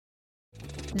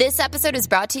This episode is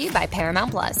brought to you by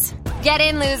Paramount Plus. Get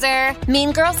in, loser!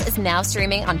 Mean Girls is now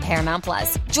streaming on Paramount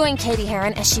Plus. Join Katie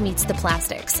Heron as she meets the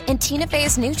plastics in Tina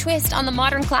Fey's new twist on the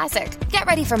modern classic. Get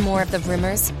ready for more of the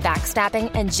rumors,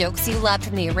 backstabbing, and jokes you loved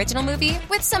from the original movie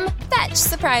with some fetch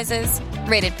surprises.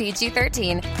 Rated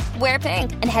PG-13. Wear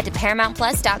pink and head to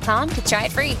ParamountPlus.com to try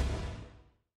it free.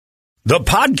 The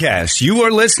podcast you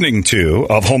are listening to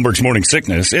of Holmberg's Morning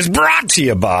Sickness is brought to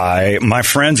you by my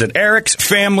friends at Eric's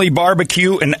Family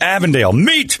Barbecue in Avondale.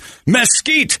 Meet,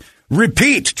 mesquite,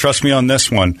 repeat. Trust me on this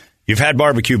one. You've had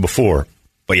barbecue before,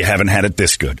 but you haven't had it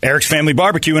this good. Eric's Family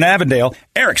Barbecue in Avondale,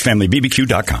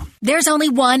 ericsfamilybbq.com. There's only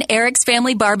one Eric's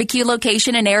Family Barbecue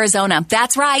location in Arizona.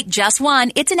 That's right, just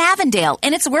one. It's in Avondale,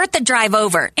 and it's worth the drive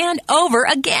over and over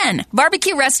again.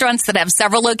 Barbecue restaurants that have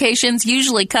several locations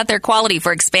usually cut their quality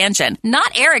for expansion.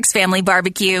 Not Eric's Family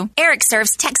Barbecue. Eric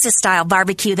serves Texas-style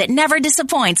barbecue that never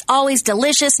disappoints, always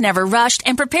delicious, never rushed,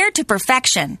 and prepared to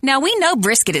perfection. Now, we know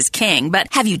brisket is king, but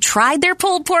have you tried their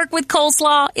pulled pork with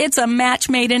coleslaw? It's a match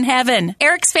made in heaven.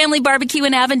 Eric's Family Barbecue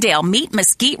in Avondale. Meet,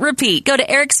 mesquite, repeat. Go to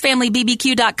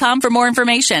ericsfamilybbq.com for more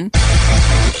information.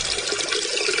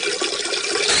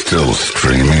 Still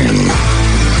streaming.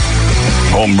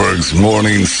 Holmberg's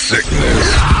Morning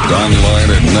Sickness. Online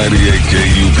at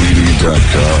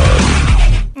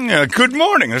 98kupd.com. Yeah, good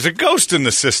morning. There's a ghost in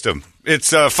the system.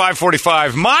 It's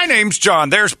 5:45. My name's John.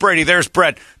 There's Brady. There's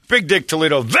Brett. Big Dick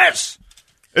Toledo. This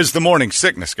is the Morning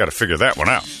Sickness. Got to figure that one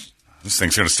out. This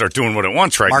thing's going to start doing what it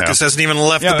wants now. Marcus hasn't even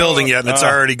left the building yet, and it's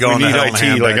already going to hell in a handbag.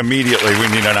 We need IT, like immediately. We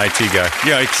need an IT guy.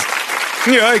 Yikes.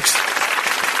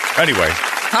 Yikes. Anyway,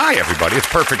 hi, everybody. It's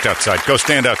perfect outside. Go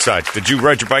stand outside. Did you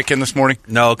ride your bike in this morning?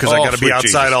 No, because I got to be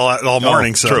outside all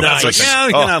morning. So true. Nice.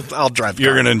 I'll drive.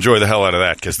 You're going to enjoy the hell out of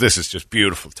that, because this is just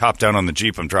beautiful. Top down on the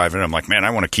Jeep I'm driving. I'm like, man, I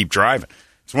want to keep driving.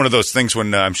 It's one of those things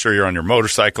when I'm sure you're on your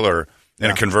motorcycle or in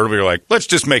a convertible, you're like, let's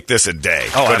just make this a day.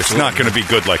 But absolutely. It's not going to be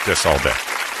good like this all day.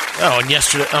 Oh, and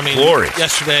yesterday,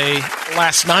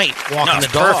 last night, walking the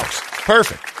dogs.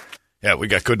 Perfect. Yeah, we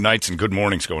got good nights and good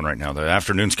mornings going right now. The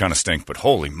afternoons kind of stink, but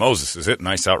holy Moses, is it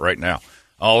nice out right now.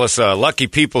 All us lucky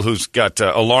people who's got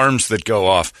alarms that go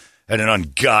off at an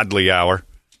ungodly hour.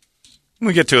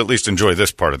 We get to at least enjoy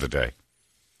this part of the day.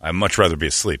 I'd much rather be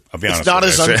asleep. I'll be honest. It's not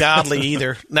as ungodly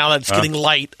either. Now that it's getting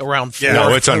light around 4.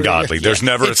 No, it's ungodly. There's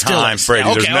never a time, Brady.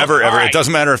 Okay, there's never, ever. Right. It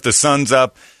doesn't matter if the sun's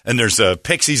up and there's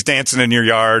pixies dancing in your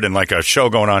yard and like a show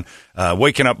going on.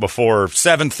 Waking up before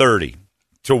 7:30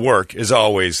 to work is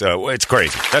always, it's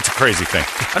crazy. That's a crazy thing.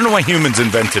 I don't know why humans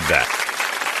invented that.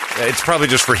 It's probably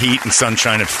just for heat and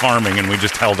sunshine and farming, and we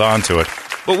just held on to it.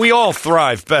 But we all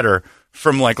thrive better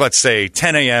from, like, let's say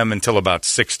 10 a.m. until about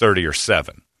 6:30 or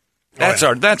 7. That's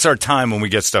our time when we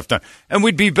get stuff done. And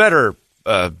we'd be better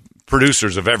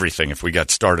producers of everything if we got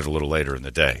started a little later in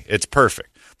the day. It's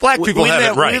perfect. Black people have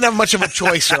it right. We didn't have much of a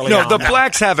choice early on. No, the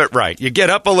blacks have it right. You get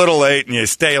up a little late and you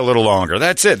stay a little longer.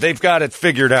 That's it. They've got it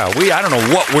figured out. I don't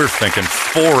know what we're thinking.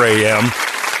 4 a.m.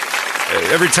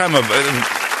 Every time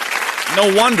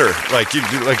no wonder.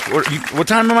 What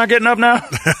time am I getting up now?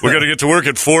 We're going to get to work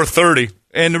at 4:30.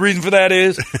 And the reason for that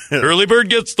is early bird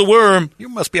gets the worm. You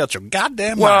must be out your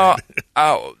goddamn mind.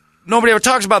 Well, nobody ever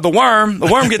talks about the worm. The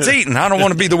worm gets eaten. I don't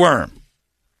want to be the worm.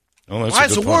 Why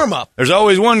is the worm up? There's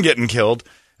always one getting killed,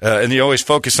 and you always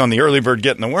focus on the early bird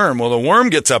getting the worm. Well, the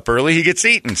worm gets up early, he gets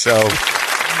eaten. So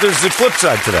there's the flip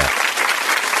side to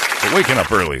that. But waking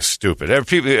up early is stupid.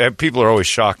 People are always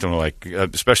shocked, and like,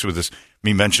 especially with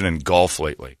me mentioning golf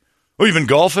lately. Oh, you've been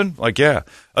golfing? Like, yeah.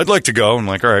 I'd like to go. I'm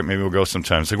like, all right, maybe we'll go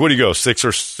sometime. It's like, what do you go, 6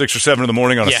 or 7 in the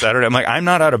morning on a Saturday? I'm like, I'm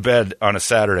not out of bed on a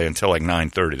Saturday until like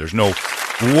 9:30. There's no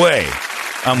way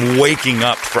I'm waking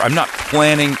up. I'm not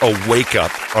planning a wake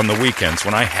up on the weekends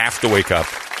when I have to wake up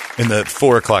in the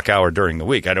 4 o'clock hour during the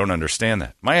week. I don't understand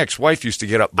that. My ex-wife used to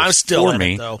get up before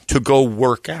me to go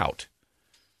work out.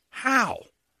 How?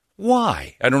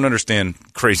 Why? I don't understand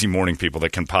crazy morning people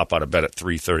that can pop out of bed at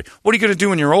 3:30. What are you going to do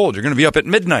when you're old? You're going to be up at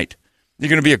midnight. You're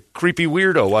going to be a creepy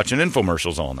weirdo watching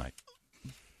infomercials all night.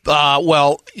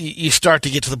 Well, you start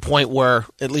to get to the point where,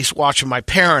 at least watching my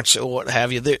parents or what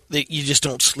have you, you just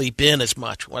don't sleep in as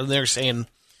much. When they're saying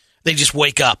they just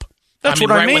wake up. That's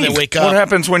what I mean. When they wake up. What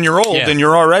happens when you're old and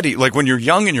you're already, like when you're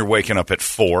young and you're waking up at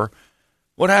 4?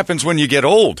 What happens when you get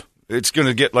old? It's going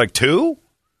to get like 2?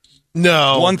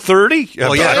 No. 1:30?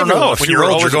 Well, yeah, I don't know. When you're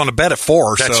old, you're going to bed at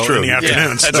 4. That's so true. In the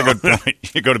afternoon. That's a good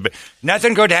point. You go to bed.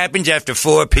 Nothing good happens after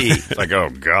 4 p. It's like, oh,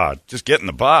 God. Just get in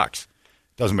the box.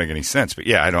 Doesn't make any sense. But,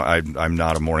 yeah, I'm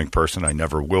not a morning person. I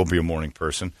never will be a morning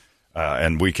person.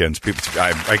 And weekends,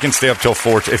 I can stay up till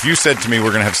 4. If you said to me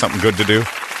we're going to have something good to do,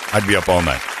 I'd be up all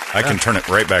night. I can turn it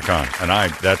right back on,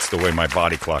 and that's the way my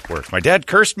body clock works. My dad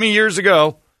cursed me years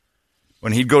ago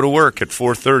when he'd go to work at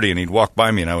 4:30, and he'd walk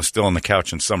by me, and I was still on the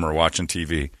couch in summer watching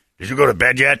TV. Did you go to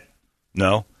bed yet?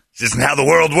 No. This isn't how the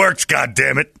world works,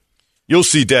 goddammit. You'll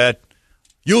see, Dad.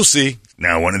 You'll see.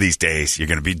 Now, one of these days, you're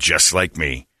going to be just like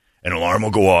me. An alarm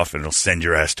will go off, and it'll send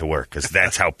your ass to work, because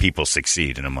that's how people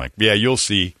succeed. And I'm like, yeah, you'll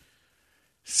see.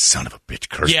 Son of a bitch,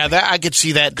 cursed me. I could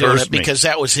see that doing it because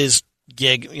that was his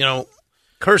gig,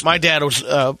 Cursed my dad was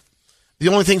the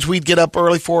only things we'd get up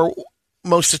early for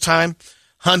most of the time,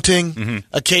 hunting,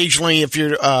 occasionally if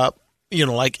you're,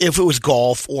 like if it was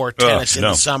golf or tennis in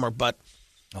the summer. But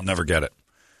I'll never get it.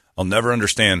 I'll never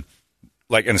understand.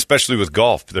 And especially with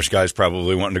golf, there's guys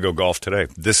probably wanting to go golf today.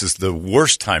 This is the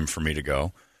worst time for me to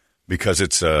go because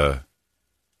it's a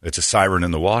siren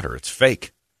in the water. It's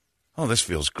fake. Oh, this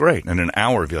feels great. And an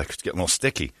hour, you'd be like, it's getting a little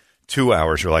sticky. 2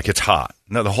 hours, you're like, it's hot.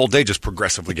 No, the whole day just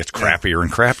progressively gets crappier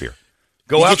and crappier.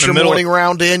 Go out in the morning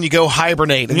round in, you go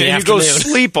hibernate in the afternoon. You go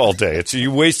sleep all day.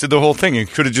 You wasted the whole thing. You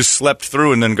could have just slept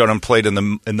through and then gone and played in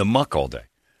the muck all day.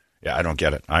 Yeah, I don't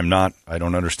get it. I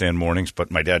don't understand mornings,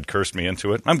 but my dad cursed me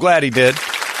into it. I'm glad he did.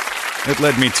 It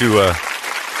led me to a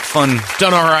fun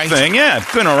Done all right. thing. Yeah,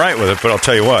 I've been all right with it, but I'll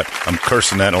tell you what, I'm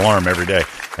cursing that alarm every day.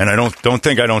 And I don't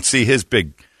think I don't see his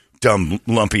big dumb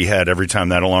lumpy head every time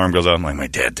that alarm goes off. I'm like, my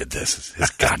dad did this. It's his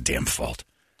goddamn fault.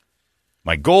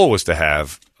 My goal was to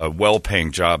have a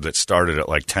well-paying job that started at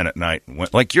like 10 at night. And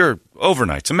went, like your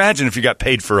overnights. Imagine if you got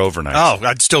paid for overnights. Oh,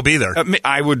 I'd still be there.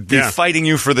 I would be fighting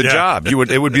you for the job. It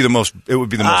would be the most.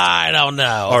 I don't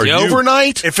know.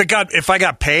 Overnight? If I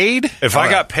got paid? If I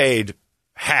got paid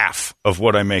half of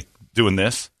what I make doing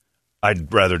this,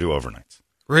 I'd rather do overnights.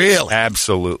 Really?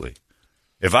 Absolutely.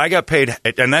 If I got paid,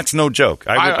 and that's no joke,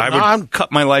 I would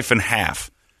cut my life in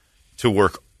half to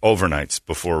work overnights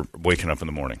before waking up in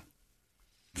the morning,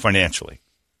 financially.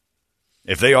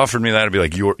 If they offered me that, I'd be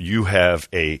like, you have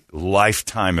a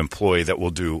lifetime employee that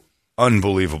will do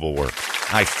unbelievable work.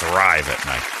 I thrive at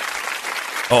night.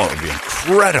 Oh, it would be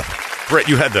incredible. Brett,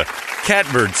 you had the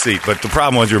catbird seat, but the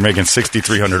problem was you were making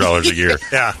 $6,300 a year.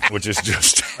 Yeah. Which is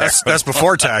just... That's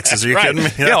before taxes. Are you kidding me?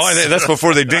 That's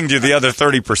before they dinged you the other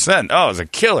 30%. Oh, it was a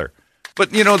killer.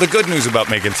 But, the good news about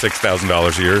making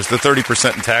 $6,000 a year is the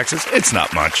 30% in taxes, it's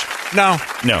not much. No.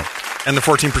 And the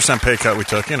 14% pay cut we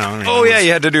took, you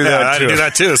had to do that, I had to do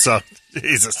that, too, so,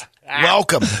 Jesus.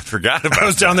 Welcome. Forgot about that. I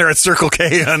was down there at Circle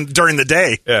K during the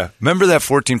day. Yeah. Remember that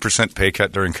 14% pay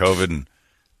cut during COVID?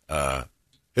 And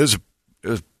it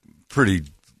was pretty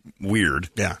weird.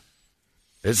 Yeah.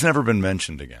 It's never been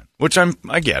mentioned again, which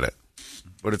I get it.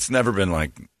 But it's never been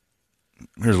like,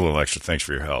 here's a little extra thanks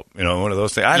for your help. One of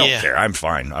those things. I don't care. I'm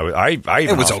fine.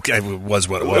 It was okay. It was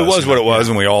what it was. It was what it was,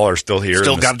 and we all are still here.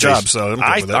 Still got jobs, so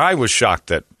I was shocked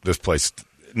that this place,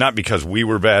 not because we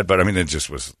were bad, but it just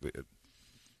was, it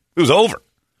was over.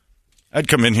 I'd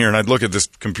come in here and I'd look at this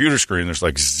computer screen. There's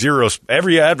like zero,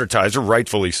 every advertiser,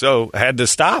 rightfully so, had to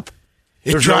stop.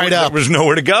 It dried up. There was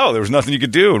nowhere to go. There was nothing you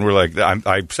could do. And we're like,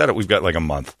 I said it, we've got like a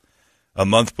month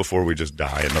before we just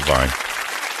die in the vine.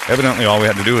 Evidently, all we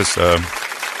had to do was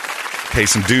pay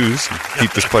some dues, and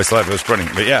keep this place alive. It was running.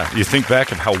 But yeah, you think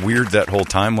back of how weird that whole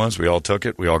time was. We all took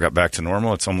it. We all got back to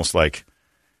normal. It's almost like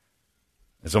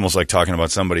talking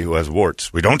about somebody who has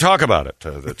warts. We don't talk about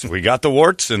it. We got the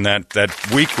warts, and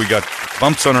that week we got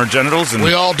bumps on our genitals. And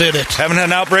we all did it. Haven't had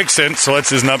an outbreak since, so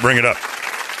let's just not bring it up.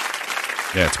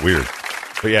 Yeah, it's weird.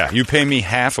 But yeah, you pay me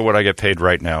half of what I get paid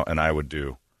right now, and I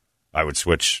would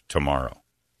switch tomorrow.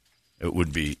 It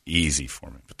would be easy for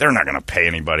me. But they're not going to pay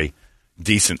anybody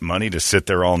decent money to sit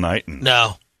there all night. And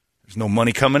no. There's no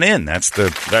money coming in. That's the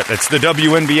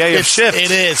WNBA of shifts. It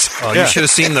is. Oh, yeah. You should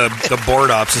have seen the board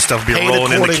ops and stuff be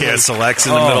rolling in the KSLX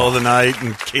in the middle of the night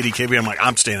and KDKB. I'm like,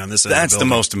 I'm staying on this end. That's the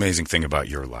most amazing thing about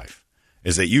your life,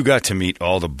 is that you got to meet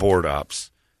all the board ops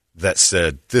that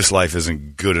said, this life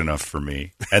isn't good enough for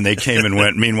me. And they came and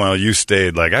went. Meanwhile, you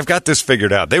stayed like, I've got this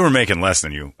figured out. They were making less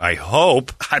than you. I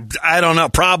hope. I don't know.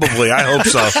 Probably. I hope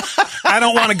so. I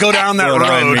don't want to go down that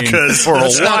road because for a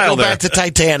while go back to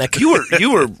Titanic.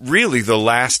 You were really the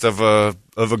last of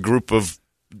a group of.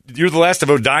 You're the last of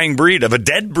a dying breed, of a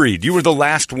dead breed. You were the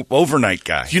last overnight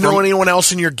guy. Do you know anyone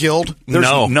else in your guild? There's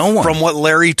no one. From what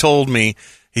Larry told me,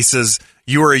 he says,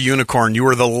 you were a unicorn. You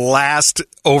were the last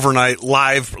overnight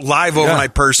live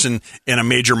overnight person in a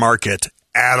major market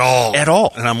at all. At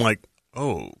all. And I'm like,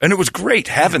 oh. And it was great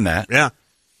having that. Yeah.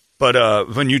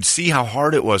 But when you'd see how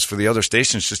hard it was for the other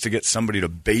stations just to get somebody to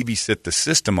babysit the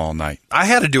system all night. I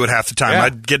had to do it half the time. Yeah.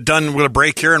 I'd get done with a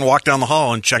break here and walk down the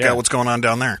hall and check out what's going on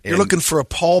down there. You're looking for a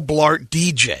Paul Blart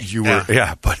DJ. You were,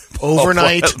 but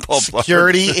overnight Paul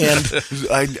security and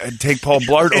I'd take Paul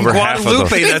Blart In over half of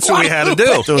Guadalupe, those. that's what we had to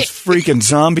do. Those freaking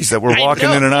zombies that were walking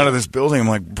know. in and out of this building. I'm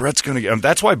like, Brett's going to get.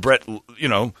 That's why Brett,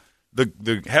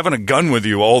 the having a gun with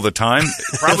you all the time,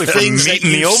 probably The from things that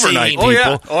meeting the you've overnight seen.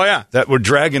 people. Oh, yeah. That were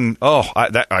dragging.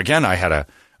 I had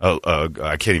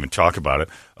I can't even talk about it.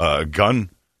 A gun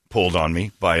pulled on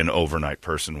me by an overnight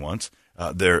person once.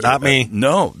 Not me.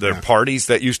 No, there are parties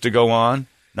that used to go on.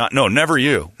 Never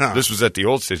you. Huh. This was at the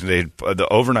old station. They had, the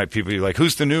overnight people. You're like,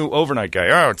 who's the new overnight guy?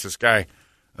 Oh, it's this guy,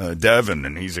 Devin,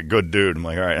 and he's a good dude. I'm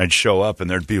like, all right. I'd show up, and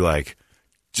there'd be like,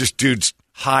 just dudes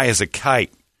high as a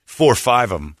kite, 4 or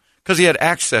 5 of them, because he had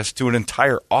access to an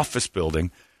entire office building,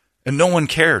 and no one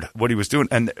cared what he was doing.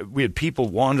 And we had people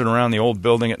wandering around the old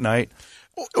building at night.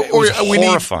 It was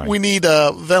horrifying. we need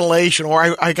ventilation,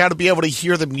 or I got to be able to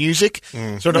hear the music,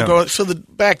 so don't go. So the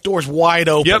back door's wide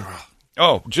open. Yep.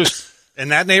 Oh, just. In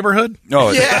that neighborhood?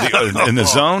 No, Yeah. in the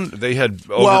zone, they had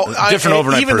different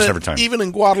overnight person every time. Even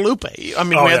in Guadalupe. I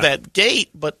mean, we had that gate,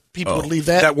 but people would leave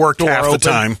that worked door half open. the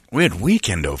time. We had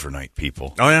weekend overnight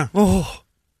people. Oh, yeah. Oh,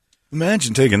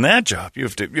 imagine taking that job. You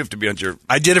have to be on your.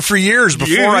 I did it for years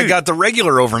before I got the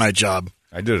regular overnight job.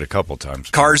 I did it a couple times.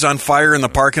 Cars on fire in the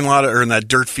parking lot or in that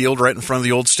dirt field right in front of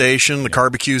the old station. The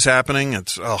barbecue's happening.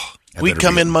 It's We'd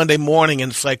come in Monday morning,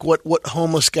 and it's like, what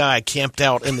homeless guy camped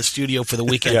out in the studio for the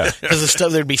weekend? Yeah. Because the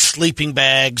stuff, there'd be sleeping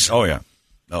bags. Oh yeah,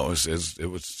 no, it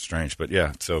was strange, but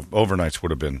yeah. So overnights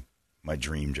would have been my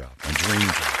dream job.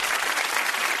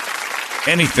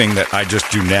 Anything that I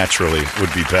just do naturally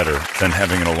would be better than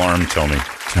having an alarm tell me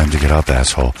time to get up,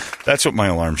 asshole. That's what my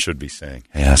alarm should be saying.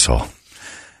 Hey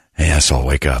asshole,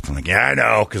 wake up. I'm like, yeah, I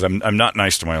know, because I'm not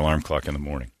nice to my alarm clock in the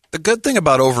morning. The good thing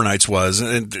about overnights was,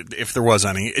 if there was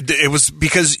any, it was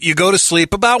because you go to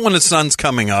sleep about when the sun's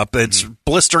coming up. It's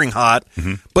blistering hot,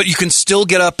 but you can still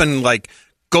get up and like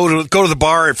go to the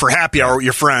bar for happy hour with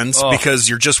your friends because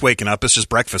you're just waking up. It's just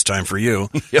breakfast time for you.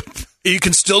 Yep. You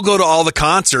can still go to all the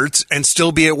concerts and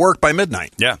still be at work by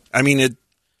midnight. Yeah. I mean, it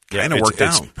kind of worked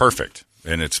It's out. perfect,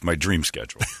 and it's my dream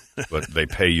schedule. But they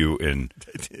pay you in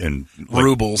like,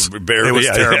 rubles. Barely, It was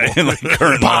terrible. in like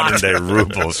current modern day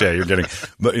rubles. Yeah, you're getting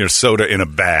soda in a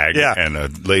bag Yeah. and a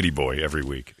ladyboy every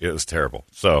week. It was terrible.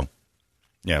 So,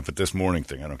 yeah, but this morning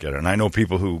thing, I don't get it. And I know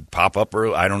people who pop up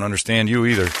early. I don't understand you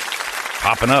either.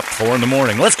 Popping up 4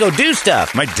 a.m. Let's go do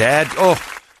stuff. My dad,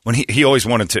 when he always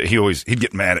wanted to, he'd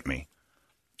get mad at me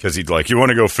because he'd like, you want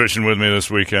to go fishing with me this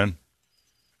weekend?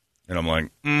 And I'm like,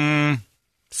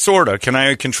 sorta. Can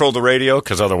I control the radio?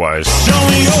 Because otherwise,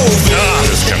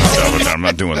 this kind of stuff. I'm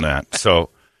not doing that. So,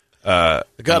 I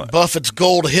got Buffett's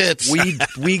gold hits.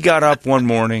 we got up one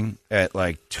morning at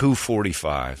like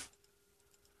 2:45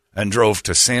 and drove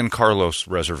to San Carlos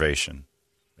Reservation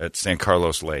at San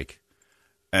Carlos Lake,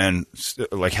 and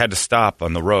like had to stop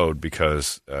on the road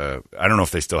because I don't know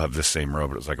if they still have this same road,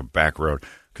 but it was like a back road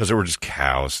because there were just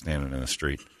cows standing in the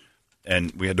street.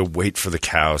 And we had to wait for the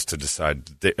cows to decide.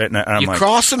 And I'm You like,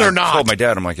 crossing or I not? told my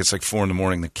dad, I'm like, it's like 4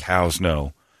 a.m. The cows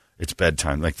know it's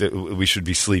bedtime. Like we should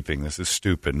be sleeping. This is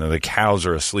stupid. And the cows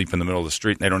are asleep in the middle of the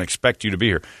street, and they don't expect you to be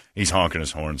here. He's honking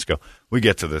his horns. We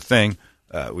get to the thing.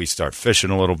 We start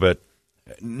fishing a little bit.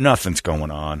 Nothing's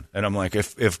going on. And I'm like,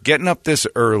 if getting up this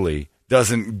early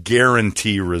doesn't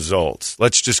guarantee results,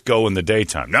 let's just go in the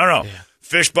daytime. No. Yeah.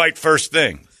 Fish bite first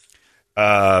thing.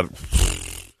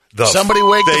 Somebody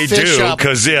wake the fish up.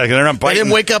 Because they're not biting. They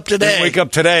didn't wake up today. They didn't wake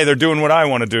up today. They're doing what I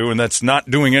want to do, and that's not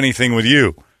doing anything with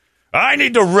you. I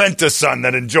need to rent a son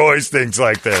that enjoys things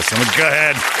like this. I'm like, go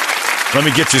ahead. Let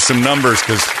me get you some numbers,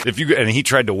 because and he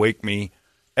tried to wake me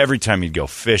every time he'd go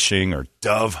fishing or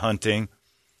dove hunting.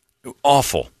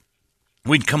 Awful.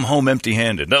 We'd come home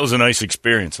empty-handed. That was a nice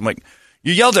experience. I'm like,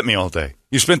 you yelled at me all day.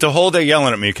 You spent the whole day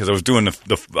yelling at me because I was doing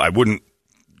I wouldn't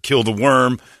kill the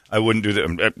worm. I wouldn't do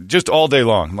that just all day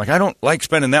long. I'm like, I don't like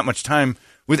spending that much time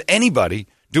with anybody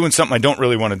doing something I don't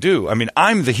really want to do. I mean,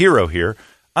 I'm the hero here.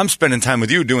 I'm spending time with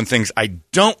you doing things I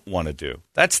don't want to do.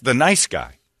 That's the nice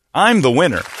guy. I'm the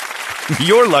winner.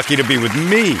 You're lucky to be with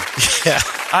me. Yeah.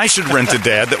 I should rent a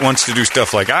dad that wants to do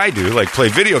stuff like I do, like play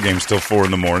video games till 4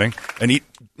 a.m. and eat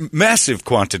massive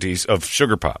quantities of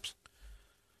sugar pops.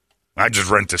 I just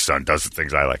rent a son, does the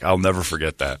things I like. I'll never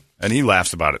forget that. And he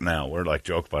laughs about it now. We're like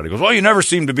joke about it. He goes, well, you never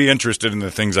seemed to be interested in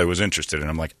the things I was interested in.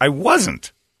 I'm like, I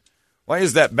wasn't. Why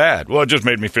is that bad? Well, it just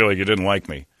made me feel like you didn't like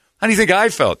me. How do you think I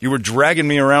felt? You were dragging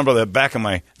me around by the back of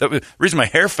the reason my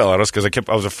hair fell out was because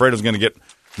I was afraid I was going to get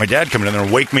my dad coming in there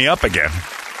and wake me up again.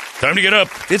 Time to get up.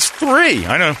 It's 3.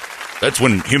 I know. That's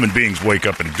when human beings wake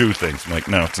up and do things. I'm like,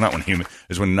 no, it's not when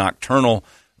it's when nocturnal,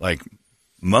 like,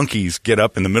 monkeys get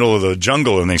up in the middle of the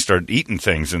jungle and they start eating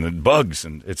things and the bugs,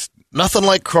 and it's nothing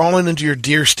like crawling into your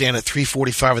deer stand at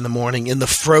 3:45 in the morning in the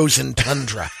frozen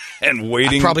tundra and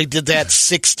waiting. I probably did that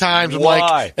 6 times.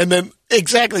 Why? And then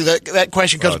exactly that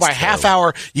question comes by terrible. Half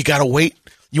hour. You got to wait.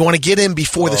 You want to get in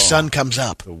before the sun comes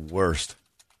up. The worst.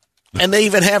 And they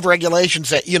even have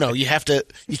regulations that you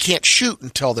can't shoot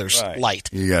until there's light.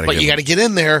 You got to get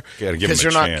in there because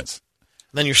they're not. Chance.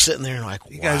 Then you're sitting there and like,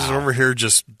 wow. You guys are over here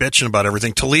just bitching about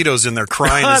everything. Toledo's in there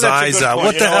crying his eyes out.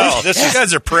 What the hell? You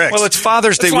guys are pricks. Well, it's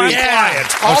Father's Day week. Yeah.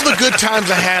 All the good times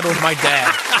I had with my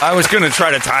dad. I was going to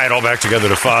try to tie it all back together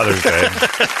to Father's Day.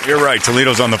 You're right.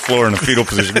 Toledo's on the floor in a fetal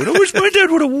position. I wish my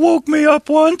dad would have woke me up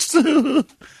once.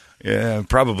 Yeah,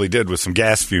 probably did with some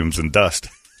gas fumes and dust.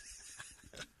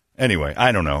 Anyway,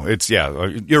 I don't know.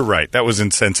 You're right. That was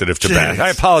insensitive to bastards. I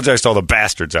apologize to all the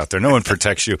bastards out there. No one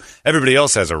protects you. Everybody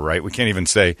else has a right. We can't even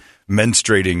say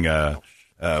menstruating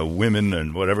women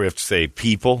and whatever. We have to say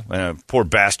people. Poor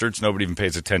bastards. Nobody even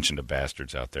pays attention to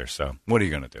bastards out there. So what are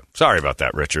you going to do? Sorry about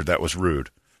that, Richard. That was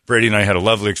rude. Brady and I had a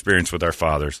lovely experience with our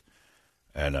fathers.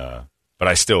 And but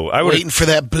I would waiting for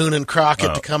that Boone and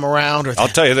Crockett to come around. I'll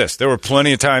tell you this: there were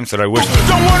plenty of times that I wish. Don't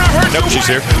want to hurt. Nope, she's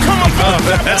here. Come on,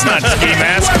 that's not ski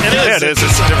mask. It is. It's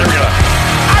a different guy.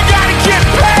 I gotta get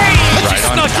paid. Right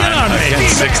on snuck in on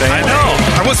me. 6 a.m. I know.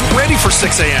 I wasn't ready for 6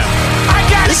 a.m.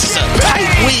 This is a tight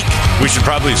week. We should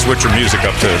probably switch your music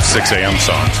up to 6 a.m.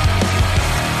 songs.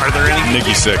 Are there any?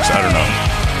 Nikki Sixx. I don't know.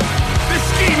 The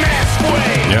ski mask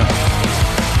way. Yeah.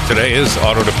 Today is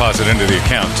auto deposit into the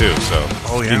account, too, so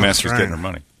Ski Master's getting her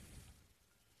money.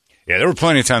 Yeah, there were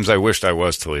plenty of times I wished I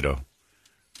was Toledo.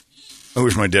 I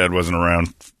wish my dad wasn't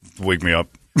around to wake me up.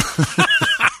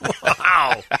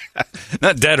 Wow.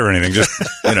 Not dead or anything, just,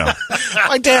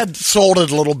 My dad sold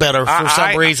it a little better for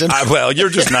some reason. Well, you're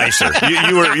just nicer.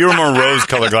 You were more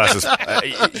rose-colored glasses.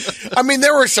 I mean,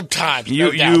 there were some times.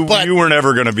 You were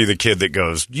never going to be the kid that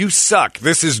goes, you suck.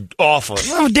 This is awful.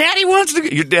 Oh, Daddy wants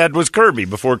to. Your dad was Kirby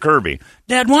before Kirby.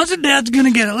 Dad wants it. Dad's going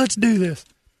to get it. Let's do this.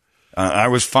 I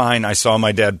was fine. I saw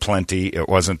my dad plenty. It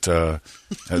wasn't. There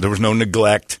was no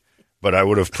neglect, but I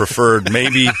would have preferred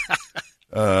maybe.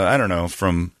 I don't know,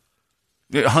 from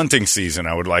hunting season,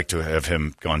 I would like to have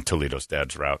him gone Toledo's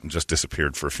dad's route and just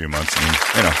disappeared for a few months. And,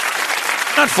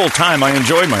 not full time. I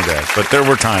enjoyed my dad, but there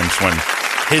were times when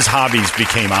his hobbies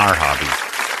became our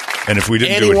hobbies. And if we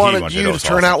didn't do it, he wanted you to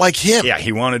turn out like him. Yeah,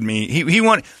 he wanted me.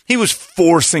 He was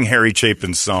forcing Harry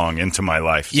Chapin's song into my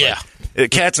life. Yeah.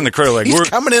 Like, Cats in the Cradle. Like, he's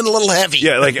coming in a little heavy.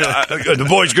 Yeah, like the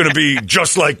boy's going to be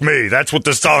just like me. That's what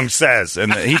the song says.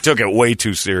 And he took it way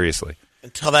too seriously.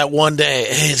 Until that one day,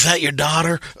 hey, is that your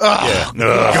daughter? Oh, yeah.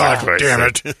 God damn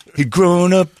it. He'd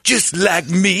grown up just like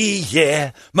me,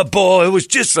 yeah. My boy was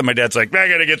just like... My dad's like, I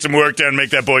got to get some work done, make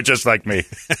that boy just like me.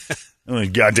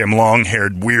 Goddamn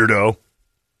long-haired weirdo.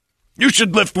 You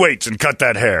should lift weights and cut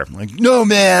that hair. I'm like, no,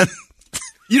 man.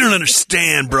 You don't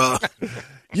understand, bro.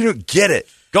 You don't get it.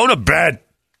 Go to bed.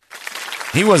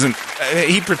 He wasn't...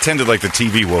 He pretended like the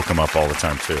TV woke him up all the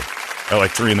time, too. At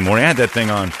like 3 in the morning. I had that thing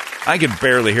on... I could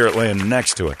barely hear it laying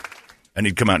next to it. And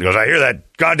he'd come out and goes, I hear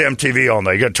that goddamn TV all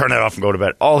night. You got to turn that off and go to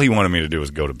bed. All he wanted me to do was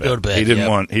go to bed. Go to bed. He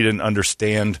didn't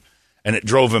understand, and it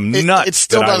drove him nuts. It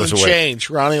still doesn't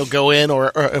change. Ronnie will go in,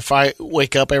 or if I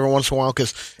wake up every once in a while,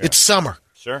 because it's summer.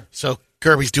 Sure. So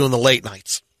Kirby's doing the late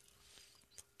nights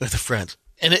with the friends.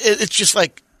 And it's just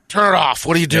like, turn it off.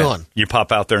 What are you doing? Yeah. You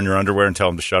pop out there in your underwear and tell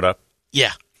him to shut up?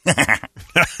 Yeah.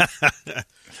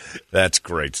 That's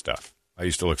great stuff. I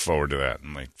used to look forward to that.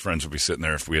 And my friends would be sitting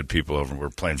there if we had people over and we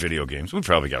were playing video games. We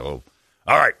probably got a little,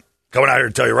 all right, coming out here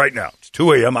to tell you right now. It's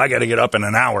 2 a.m. I got to get up in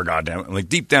an hour, goddammit. And like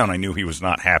deep down, I knew he was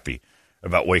not happy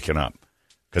about waking up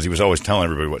because he was always telling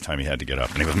everybody what time he had to get up,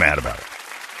 and he was mad about it.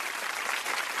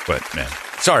 But, man,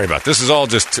 sorry about it. This is all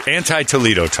just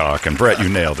anti-Toledo talk, and Brett, you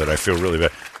nailed it. I feel really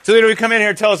bad. Toledo, you come in here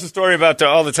and tell us a story about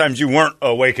all the times you weren't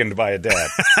awakened by a dad.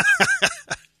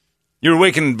 You were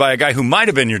awakened by a guy who might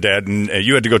have been your dad, and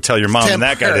you had to go tell your mom and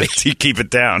that guy to keep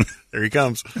it down. There he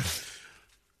comes.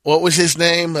 What was his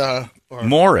name?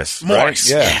 Morris. Morris, right?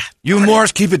 Yeah. You,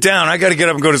 Morris, keep it down. I got to get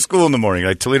up and go to school in the morning.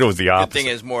 Like, Toledo was the opposite. The thing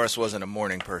is, Morris wasn't a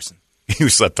morning person. You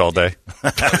slept all day.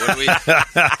 When we went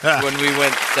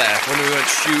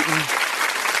shooting,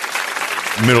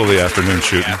 middle of the afternoon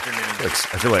shooting.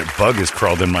 I feel like a bug has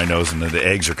crawled in my nose, and the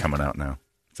eggs are coming out now.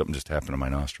 Something just happened to my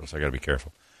nostrils. I got to be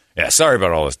careful. Yeah, sorry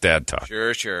about all this dad talk.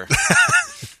 Sure.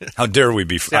 How dare we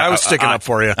be? I was sticking up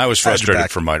for you. I was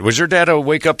frustrated for mine. Was your dad a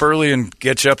wake up early and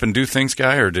get you up and do things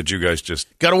guy, or did you guys just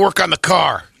got to work on the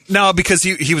car? No, because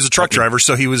he was a truck driver,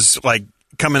 so he was like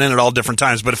coming in at all different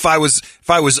times. But if I was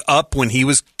up when he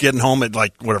was getting home at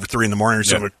like whatever 3 a.m. or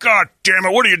something, like, God damn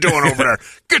it, what are you doing over there?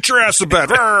 Get your ass to bed.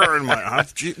 And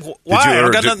like, why? I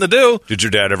got nothing to do. Did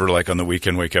your dad ever, like on the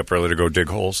weekend, wake up early to go dig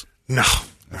holes? No.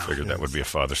 I figured that would be a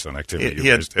father-son activity. He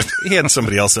had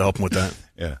somebody else to help him with that.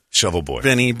 Yeah, shovel boy.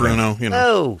 Vinny, Bruno,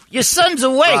 Oh, your son's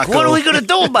awake. Rocco. What are we going to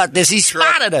do about this? He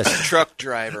spotted us. Truck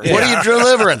driver. What are you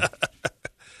delivering?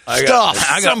 Stuff.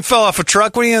 Something fell off a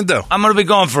truck. What are you going to do? I'm going to be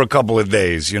gone for a couple of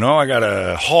days. You know, I got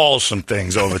to haul some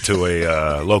things over to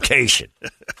a location.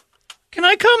 Can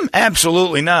I come?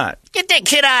 Absolutely not. Get that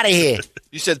kid out of here.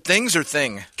 You said things or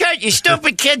thing? Kurt, you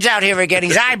stupid kid's out here again.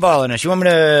 He's eyeballing us. You want me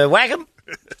to whack him?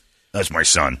 That's my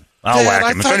son. I'll Dad, whack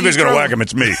I him. If thought anybody's you going to drove- whack him,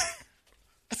 it's me.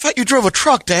 I thought you drove a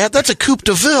truck, Dad. That's a Coupe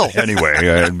de Ville. Anyway,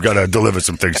 I've got to deliver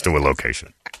some things to a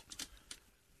location.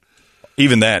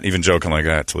 Even joking like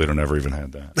that, Toledo never even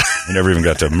had that. He never even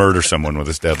got to murder someone with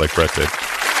his dad like Brett did.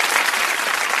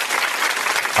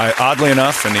 Oddly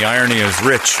enough, and the irony is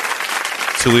rich,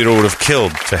 Toledo would have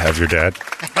killed to have your dad.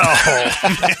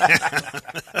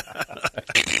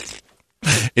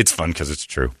 It's fun because it's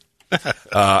true.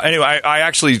 Anyway, I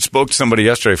actually spoke to somebody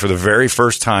yesterday for the very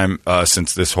first time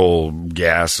since this whole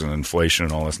gas and inflation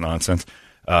and all this nonsense.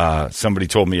 Somebody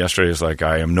told me yesterday, is like,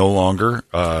 I am no longer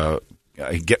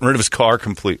getting rid of his car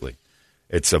completely.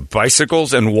 It's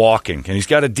bicycles and walking, and he's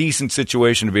got a decent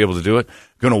situation to be able to do it.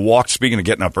 Going to walk. Speaking of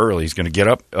getting up early, he's going to get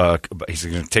up. He's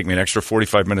going to take me an extra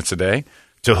 45 minutes a day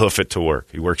to hoof it to work.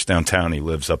 He works downtown. He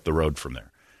lives up the road from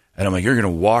there. And I'm like, you're going to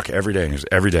walk every day? And he goes,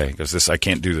 every day. He goes, I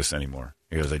can't do this anymore.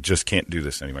 He goes, I just can't do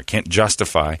this anymore. I can't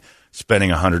justify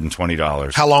spending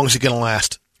 $120. How long is it going to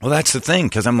last? Well, that's the thing,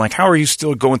 because I'm like, how are you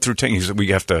still going through tanking? He said, we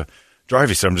have to drive.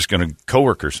 He said, I'm just going to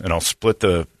coworkers, and I'll split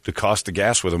the cost of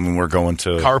gas with them when we're going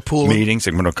to Carpooling? meetings.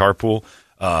 I'm going to carpool,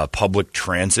 public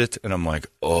transit. And I'm like,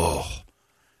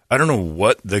 I don't know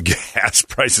what the gas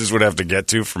prices would have to get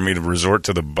to for me to resort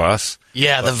to the bus.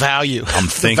 Yeah, the value. I'm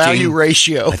thinking. The value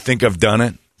ratio. I think I've done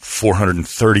it.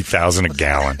 $430,000 a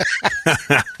gallon.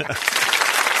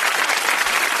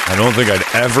 I don't think I'd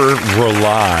ever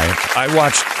rely. I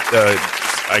watched.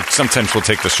 I sometimes will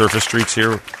take the surface streets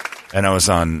here, and I was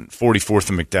on 44th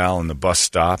and McDowell, and the bus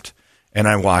stopped, and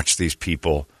I watched these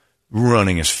people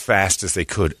running as fast as they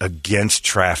could against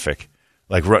traffic,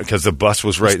 like because the bus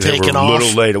was right. They were a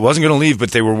little late. It wasn't going to leave,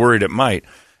 but they were worried it might,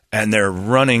 and they're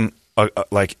running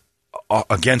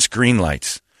against green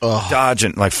lights.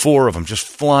 Dodging, like 4 of them, just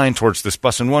flying towards this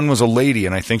bus. And one was a lady,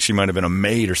 and I think she might have been a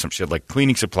maid or something. She had like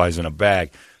cleaning supplies in a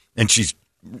bag. And she's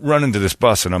running to this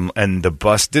bus, and the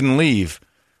bus didn't leave,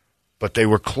 but they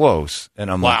were close.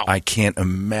 And I'm like, I can't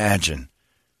imagine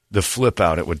the flip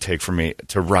out it would take for me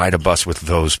to ride a bus with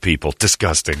those people.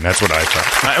 Disgusting. That's what I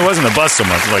thought. It wasn't a bus so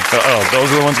much. Like,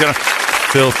 those are the ones going to...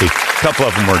 Filthy. A couple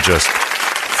of them were just...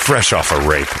 fresh off a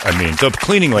rape. I mean, the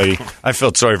cleaning lady, I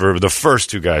felt sorry for her, but the first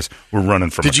 2 guys were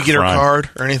running from Did you get her card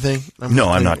or anything? No,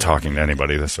 I'm not talking to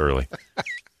anybody this early.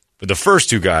 But the first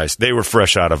 2 guys, they were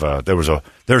fresh out of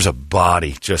there's a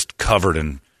body just covered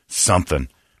in something.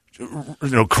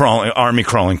 Army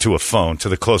crawling to a phone, to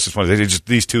the closest one.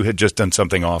 These 2 had just done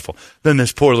something awful. Then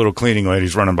this poor little cleaning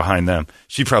lady's running behind them.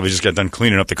 She probably just got done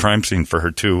cleaning up the crime scene for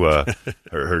her 2,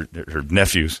 her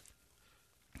nephews.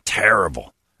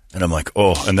 Terrible. And I'm like,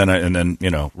 and then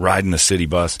riding the city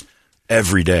bus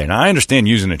every day. Now, I understand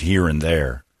using it here and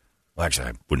there. Well, actually,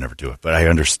 I would never do it, but I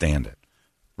understand it.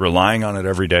 Relying on it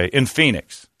every day in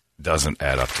Phoenix doesn't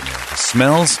add up to me. The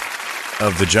smells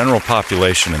of the general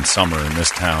population in summer in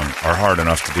this town are hard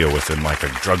enough to deal with in like a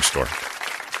drugstore,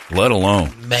 let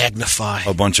alone magnify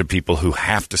a bunch of people who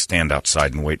have to stand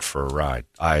outside and wait for a ride.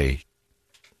 I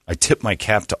tip my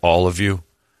cap to all of you,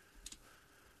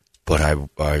 but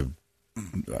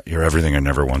you're everything I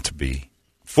never want to be.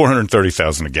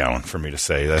 $430,000 a gallon for me to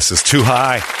say this is too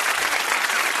high.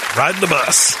 Ride the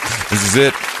bus. This is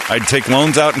it. I'd take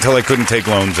loans out until I couldn't take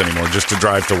loans anymore just to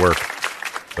drive to work.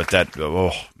 But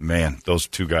those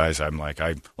 2 guys, I'm like,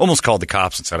 I almost called the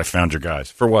cops and said, I found your guys.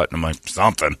 For what? And I'm like,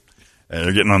 something. And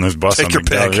they're getting on this bus. Take your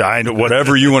pick.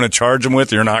 Whatever you want to charge them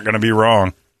with, you're not going to be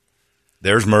wrong.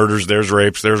 There's murders, there's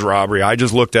rapes, there's robbery. I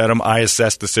just looked at them. I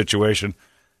assessed the situation.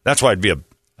 That's why I'd be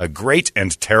a great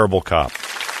and terrible cop.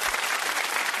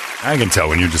 I can tell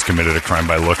when you just committed a crime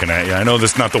by looking at you. I know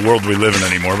this is not the world we live in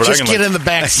anymore, but just I can get in the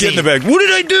back seat. Get in the back. What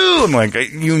did I do? I'm like,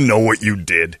 you know what you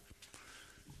did.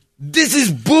 This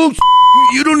is bullshit.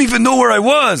 You don't even know where I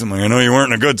was. I'm like, I know you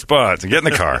weren't in a good spot. So get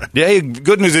in the car. Yeah,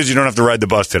 good news is you don't have to ride the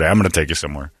bus today. I'm going to take you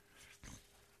somewhere.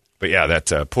 But yeah,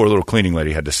 that poor little cleaning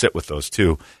lady had to sit with those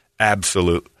 2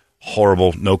 absolute,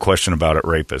 horrible, no question about it,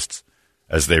 rapists.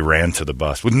 as they ran to the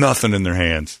bus with nothing in their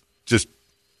hands. Just,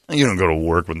 you don't go to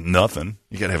work with nothing.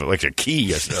 You got to have like a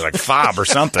key, like fob or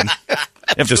something. You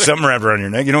have to something wrapped around your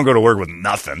neck. You don't go to work with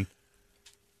nothing.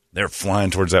 They're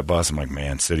flying towards that bus. I'm like,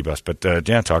 man, city bus. But,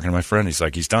 talking to my friend, he's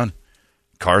like, he's done.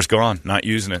 Car's gone, not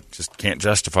using it. Just can't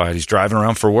justify it. He's driving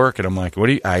around for work. And I'm like,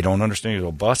 I don't understand. He's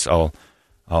a bus. I'll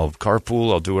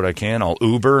carpool. I'll do what I can. I'll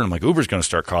Uber. And I'm like, Uber's going to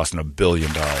start costing $1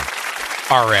 billion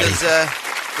already.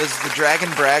 Does the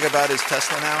Dragon brag about his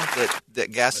Tesla now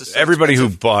that gas is so Everybody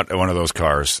expensive? who bought one of those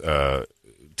cars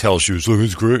tells you, look,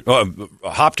 it's great.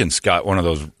 Hopkins got one of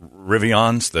those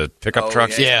Rivians, the pickup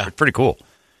trucks. Yeah. They're pretty cool.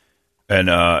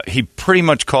 And he pretty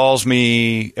much calls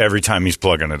me every time he's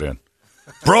plugging it in.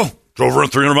 Bro, drove around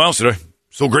 300 miles today.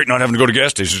 So great not having to go to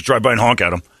gas stations. Just drive by and honk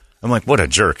at him. I'm like, what a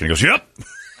jerk. And he goes, yep.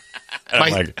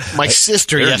 My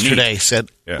sister they're yesterday neat. said,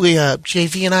 Yeah.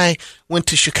 JV and I went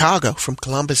to Chicago from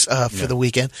Columbus for the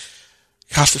weekend.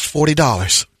 Cost us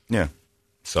 $40. Yeah.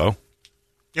 So?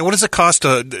 Yeah, what does it cost?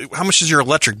 How much does your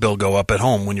electric bill go up at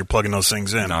home when you're plugging those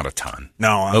things in? Not a ton.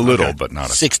 No. A little, okay. but not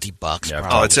a $60. Yeah,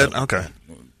 probably. Oh, that's it? Okay.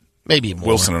 Maybe more.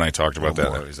 Wilson and I talked about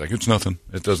that. He's like, it's nothing.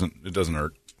 It doesn't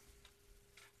hurt.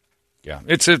 Yeah,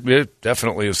 it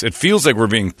definitely is. It feels like we're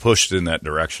being pushed in that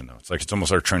direction, though. It's like it's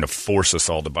almost like trying to force us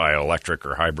all to buy electric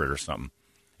or hybrid or something.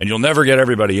 And you'll never get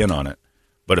everybody in on it.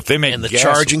 But if they make And the gas,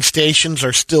 charging stations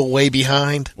are still way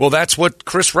behind. well, that's what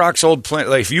Chris Rock's old plan.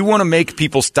 Like, if you want to make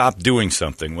people stop doing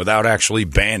something without actually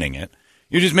banning it,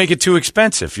 you just make it too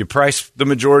expensive. You price the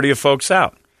majority of folks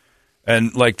out.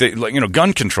 And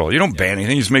gun control, you don't ban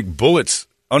anything. You just make bullets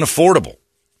unaffordable.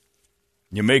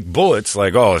 You make bullets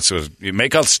like, you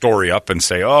make a story up and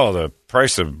say, the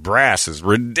price of brass is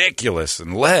ridiculous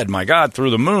and lead, my God,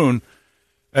 through the moon.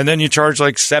 And then you charge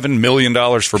like $7 million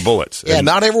for bullets. Yeah, and,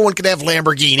 not everyone can have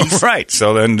Lamborghinis. Right.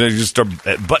 So then they just start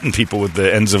butting people with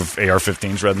the ends of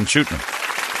AR-15s rather than shooting them.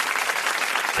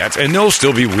 And there'll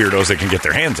still be weirdos that can get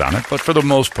their hands on it, but for the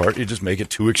most part, you just make it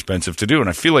too expensive to do. And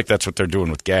I feel like that's what they're doing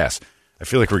with gas. I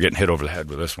feel like we're getting hit over the head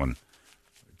with this one.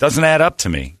 It doesn't add up to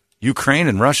me. Ukraine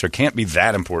and Russia can't be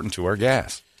that important to our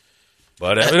gas.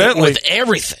 But evidently, With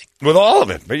everything. with all of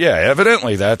it. But yeah,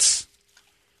 evidently that's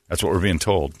what we're being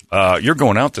told. You're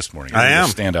going out this morning. I am.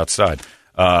 Stand outside.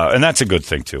 And that's a good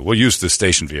thing, too. We'll use the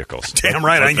station vehicles. Damn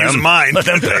right, I'm using mine. Let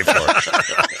them pay for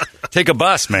it. Take a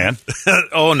bus, man.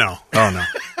 Oh, no.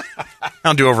 I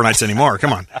don't do overnights anymore.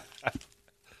 Come on.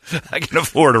 I can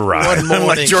afford a ride. One morning.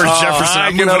 Like George Jefferson, I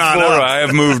I'm can moving on afford. up. I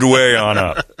have moved way on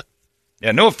up.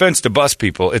 Yeah, no offense to bus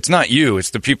people. It's not you. It's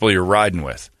the people you're riding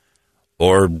with.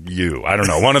 Or you. I don't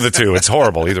know. One of the two. It's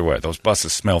horrible either way. Those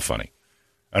buses smell funny.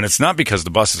 And it's not because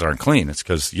the buses aren't clean. It's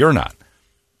because you're not.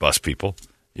 Bus people,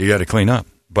 you got to clean up.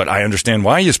 But I understand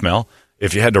why you smell.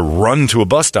 If you had to run to a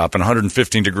bus stop in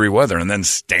 115-degree weather and then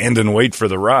stand and wait for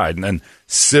the ride and then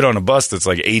sit on a bus that's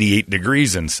like 88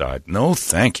 degrees inside. No,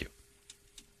 thank you.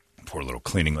 Poor little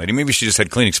cleaning lady. Maybe she just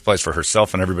had cleaning supplies for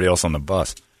herself and everybody else on the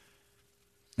bus.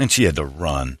 And she had to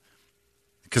run.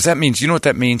 Because that means, you know what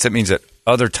that means? That means that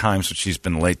other times when she's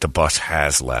been late, the bus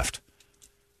has left.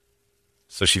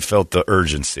 So she felt the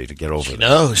urgency to get over there. She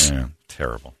knows. Yeah,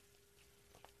 terrible.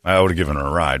 I would have given her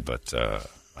a ride, but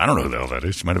I don't know who the hell that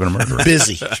is. She might have been a murderer.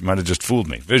 Busy. She might have just fooled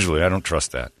me. Visually, I don't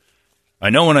trust that.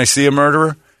 I know when I see a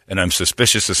murderer, and I'm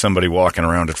suspicious of somebody walking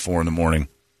around at 4 a.m.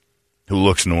 who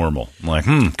looks normal. I'm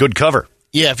like, good cover.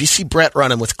 Yeah, if you see Brett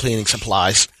running with cleaning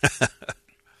supplies.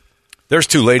 There's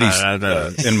two ladies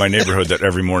in my neighborhood that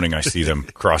every morning I see them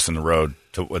crossing the road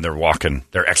when they're walking,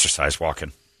 they're exercise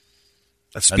walking.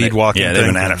 That speed walking Yeah, thing.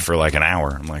 they've been at it for like an hour.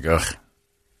 I'm like, ugh.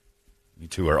 You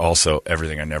two are also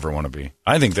everything I never want to be.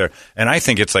 I think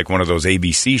it's like one of those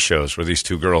ABC shows where these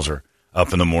two girls are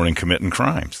up in the morning committing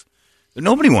crimes.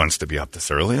 Nobody wants to be up this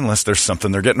early unless there's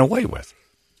something they're getting away with.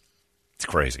 It's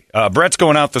crazy. Brett's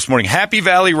going out this morning. Happy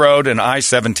Valley Road and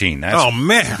I-17. Oh,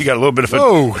 man. You got a little bit of a...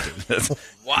 Whoa.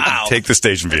 Wow. Take the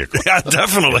station vehicle. Yeah,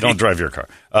 definitely. Don't drive your car.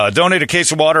 Donate a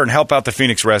case of water and help out the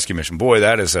Phoenix Rescue Mission. Boy,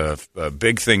 that is a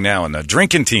big thing now. And the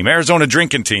drinking team, Arizona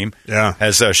drinking team,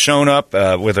 has shown up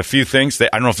with a few things. I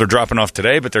don't know if they're dropping off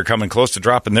today, but they're coming close to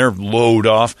dropping their load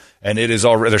off. And it is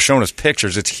already, they're showing us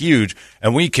pictures. It's huge.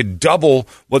 And we could double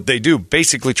what they do,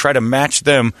 basically try to match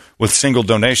them with single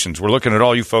donations. We're looking at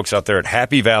all you folks out there at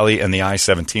Happy Valley and the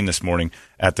I-17 this morning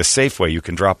at the Safeway. You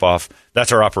can drop off.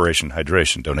 That's our Operation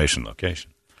Hydration donation location.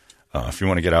 If you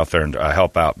want to get out there and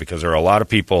help out, because there are a lot of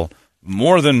people,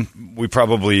 more than we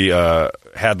probably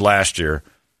had last year,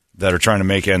 that are trying to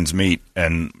make ends meet.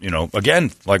 And,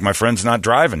 again, like my friend's not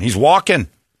driving. He's walking.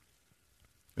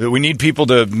 We need people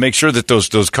to make sure that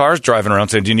those cars driving around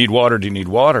saying, do you need water? Do you need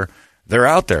water? they're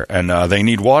out there, and they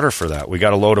need water for that. We got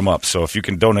to load them up. So if you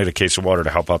can donate a case of water to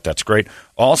help out, that's great.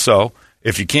 Also,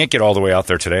 if you can't get all the way out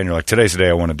there today and you're like, today's the day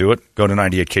I want to do it, go to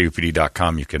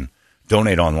 98kupd.com. You can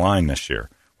donate online this year,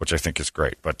 which I think is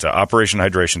great. But Operation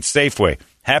Hydration, Safeway,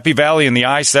 Happy Valley, and the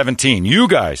I-17. You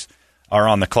guys are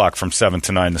on the clock from 7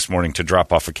 to 9 this morning to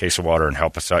drop off a case of water and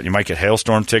help us out. You might get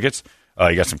hailstorm tickets.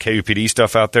 You got some KUPD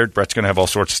stuff out there. Brett's going to have all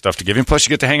sorts of stuff to give you. Plus, you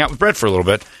get to hang out with Brett for a little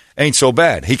bit. Ain't so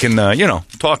bad. He can,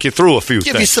 talk you through a few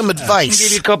things. Give you some advice.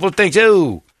 Give you a couple of things.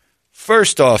 Ooh,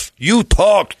 first off, you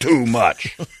talk too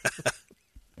much.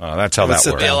 That's how that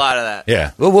works. A lot of that.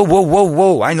 Yeah.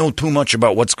 Whoa. I know too much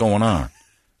about what's going on.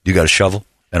 You got a shovel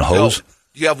and a hose? No.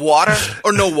 You have water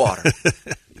or no water?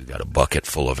 You got a bucket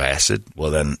full of acid? Well,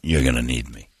 then you're going to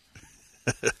need me.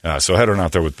 So head on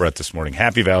out there with Brett this morning.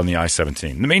 Happy Valley and the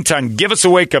I-17. In the meantime, give us a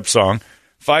wake-up song,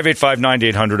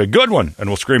 585-9800, a good one, and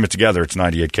we'll scream it together. It's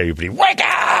 98 KUPD. Wake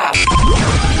up!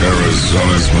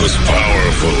 Arizona's most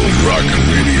powerful rock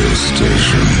radio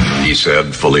station. He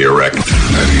said, fully erect. 98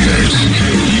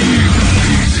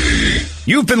 KUPD.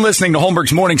 You've been listening to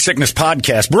Holmberg's Morning Sickness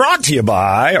Podcast, brought to you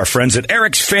by our friends at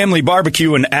Eric's Family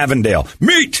Barbecue in Avondale.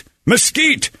 Meet,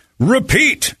 mesquite,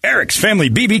 repeat.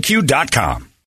 Eric'sFamilyBBQ.com.